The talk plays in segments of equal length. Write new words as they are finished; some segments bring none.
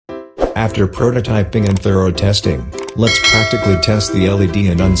After prototyping and thorough testing, let's practically test the LED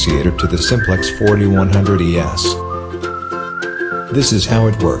Annunciator to the Simplex 4100 ES. This is how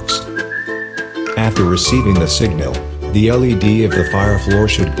it works. After receiving the signal, the LED of the fire floor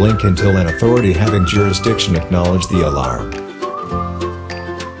should blink until an authority having jurisdiction acknowledges the alarm.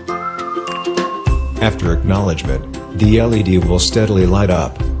 After acknowledgement, the LED will steadily light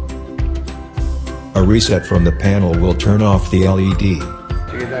up. A reset from the panel will turn off the LED.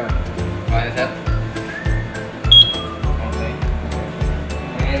 Sige na. Reset. Okay.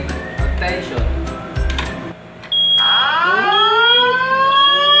 And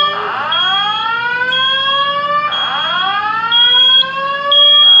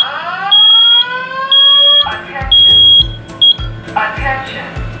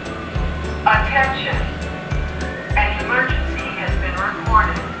attention. Attention! An emergency has been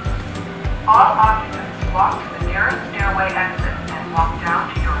reported. All occupants walk to the nearest stairway exit and walk down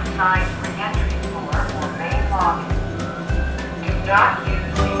to your assigned re-entry floor or main lobby. Do not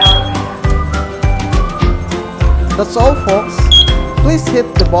use the elevator. That's all, folks. Please hit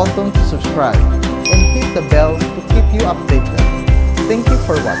the button to subscribe and hit the bell to keep you updated. Thank you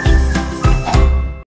for watching.